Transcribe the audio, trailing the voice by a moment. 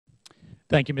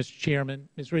Thank you, Mr. Chairman.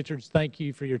 Ms. Richards, thank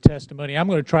you for your testimony. I'm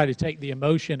going to try to take the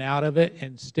emotion out of it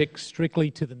and stick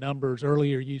strictly to the numbers.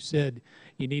 Earlier you said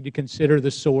you need to consider the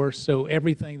source, so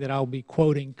everything that I'll be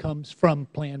quoting comes from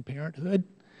Planned Parenthood.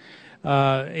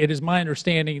 It is my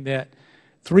understanding that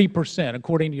 3%,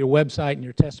 according to your website and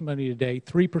your testimony today,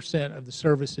 3% of the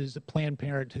services that Planned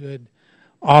Parenthood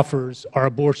offers are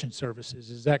abortion services.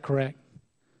 Is that correct?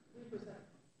 3%.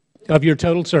 Of your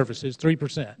total services,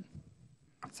 3%.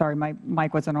 Sorry, my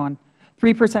mic wasn't on.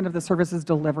 3% of the services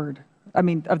delivered,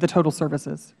 of the total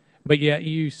services. But yet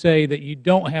you say that you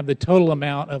don't have the total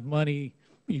amount of money,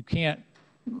 you can't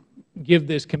give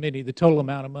this committee the total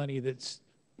amount of money that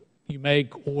you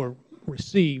make or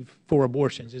receive for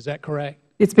abortions. Is that correct?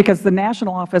 It's because the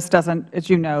national office doesn't, as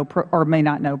you know, or may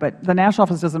not know, but the national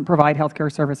office doesn't provide health care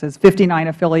services. 59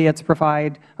 affiliates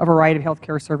provide a variety of health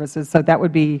care services, so that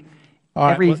would be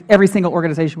every single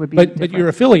organization would be different. But your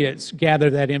affiliates gather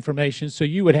that information, so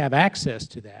you would have access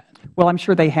to that. Well, I'm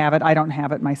sure they have it. I don't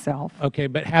have it myself. Okay,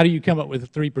 but how do you come up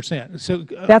with 3%? So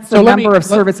that's the number of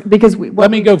service because let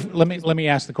me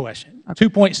ask the question. Okay.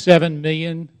 2.7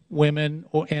 million women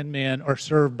and men are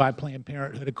served by Planned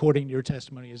Parenthood, according to your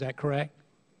testimony. Is that correct?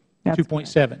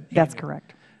 2.7. That's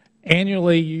correct.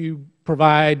 Annually, you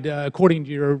provide, according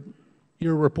to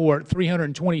your report,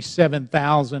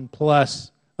 327,000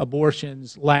 plus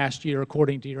abortions last year,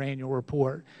 according to your annual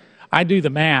report. I do the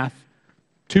math.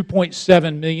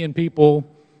 2.7 million people,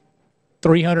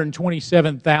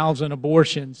 327,000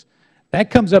 abortions.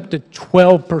 That comes up to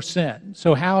 12%.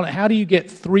 So how do you get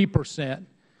 3%?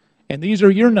 And these are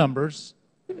your numbers.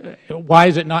 Why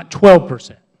is it not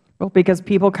 12%? Well, because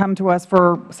people come to us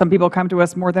some people come to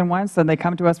us more than once, and they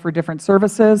come to us for different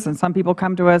services, and some people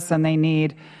come to us and they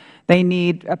need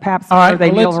a Pap smear, they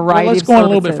need a variety of services. Let's go on a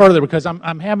little bit further because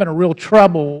I'm having a real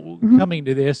trouble coming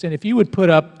to this. And if you would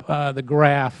put up the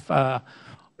graph on,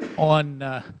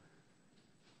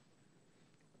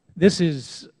 this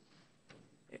is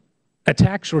a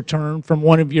tax return from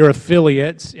one of your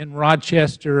affiliates in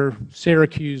Rochester,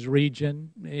 Syracuse region.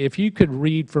 If you could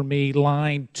read for me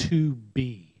line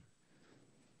 2B.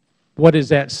 What does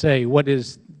that say? What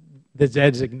is the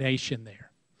designation there?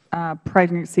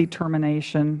 Pregnancy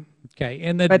termination. Okay,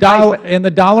 and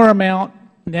the dollar amount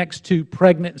next to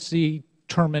pregnancy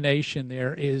termination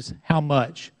there is how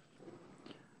much?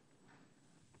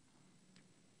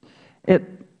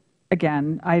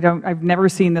 Again, I've never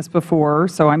seen this before,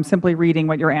 so I'm simply reading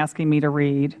what you're asking me to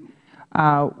read.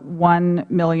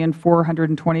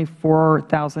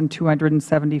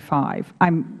 1,424,275.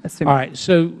 I'm assuming. All right,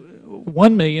 so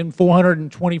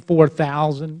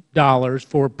 $1,424,000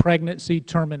 for pregnancy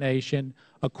termination,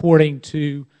 according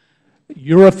to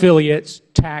your affiliate's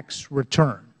tax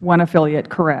return. One affiliate,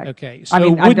 correct. Okay, so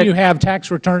wouldn't you have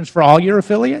tax returns for all your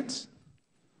affiliates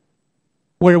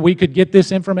where we could get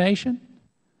this information?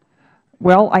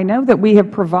 Well, I know that we have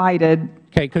provided.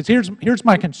 Okay, because here's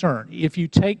my concern. If you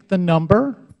take the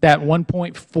number, that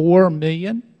 1.4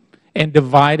 million, and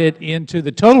divide it into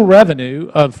the total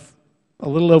revenue of a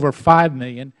little over 5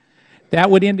 million, that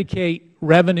would indicate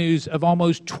revenues of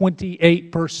almost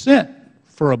 28%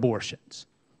 for abortions.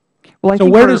 Well, I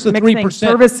think where does the 3%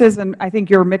 services, and I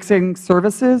think you're mixing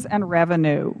services and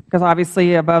revenue, because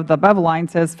obviously above the above line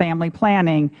says family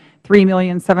planning,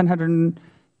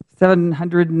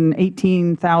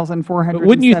 3,718,474. But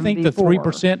wouldn't you think the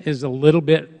 3% is a little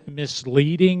bit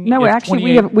misleading? No,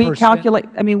 actually, we calculate.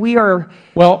 I mean, we are.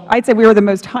 Well, I'd say we are the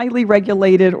most highly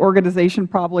regulated organization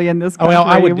probably in this country. Well,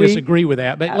 I would disagree with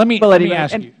that. But let me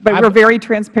ask you. But we're very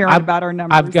transparent about our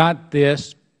numbers. I've got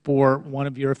this for one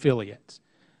of your affiliates.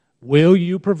 Will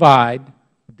you provide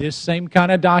this same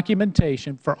kind of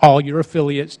documentation for all your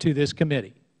affiliates to this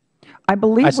committee? I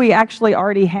believe we actually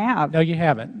already have. No, you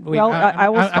haven't. Well,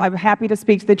 I'm happy to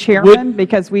speak to the chairman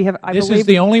because we have. This is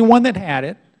the only one that had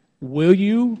it. Will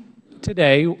you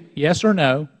today, yes or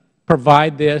no,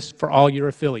 provide this for all your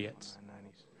affiliates?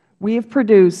 We have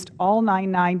produced all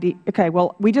 990. Okay,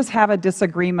 well, we just have a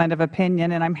disagreement of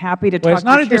opinion, and I'm happy to talk to the chairman.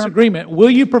 Well, it's not a disagreement. Will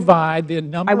you provide the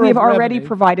number of revenue? We have already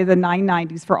provided the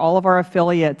 990s for all of our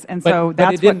affiliates, and so that's what.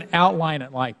 But it didn't outline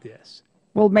it like this.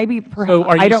 Well, maybe perhaps. So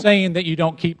are you saying that you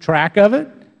don't keep track of it?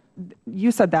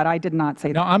 You said that. I did not say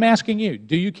that. No, I'm asking you.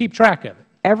 Do you keep track of it?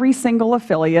 Every single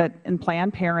affiliate in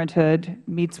Planned Parenthood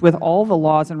meets with all the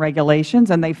laws and regulations,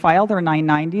 and they file their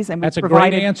 990s. And that's a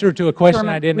great answer to a question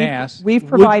I didn't ask. We've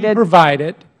provided. Would you provide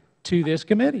it to this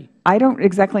committee? I don't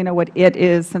exactly know what it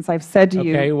is, since I've said to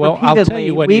you repeatedly. Well, I'll tell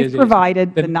you what it is. We've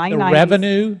provided the 990s. The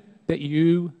revenue that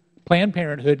Planned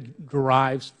Parenthood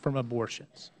derives from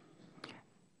abortions.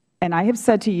 And I have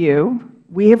said to you,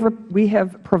 we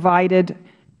have provided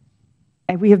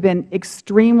And we have been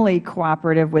extremely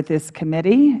cooperative with this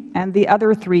committee and the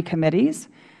other 3 committees.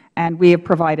 And we have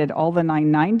provided all the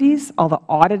 990s, all the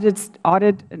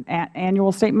audited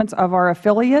annual statements of our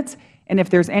affiliates. And if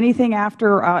there's anything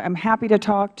after, I'm happy to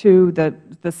talk to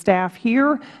the staff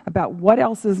here about what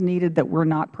else is needed that we're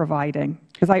not providing.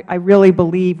 Because I really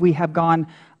believe we have gone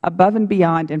above and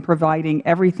beyond in providing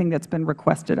everything that's been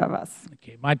requested of us.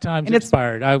 Okay, my time's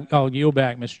expired. I'll yield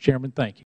back, Mr. Chairman. Thank you.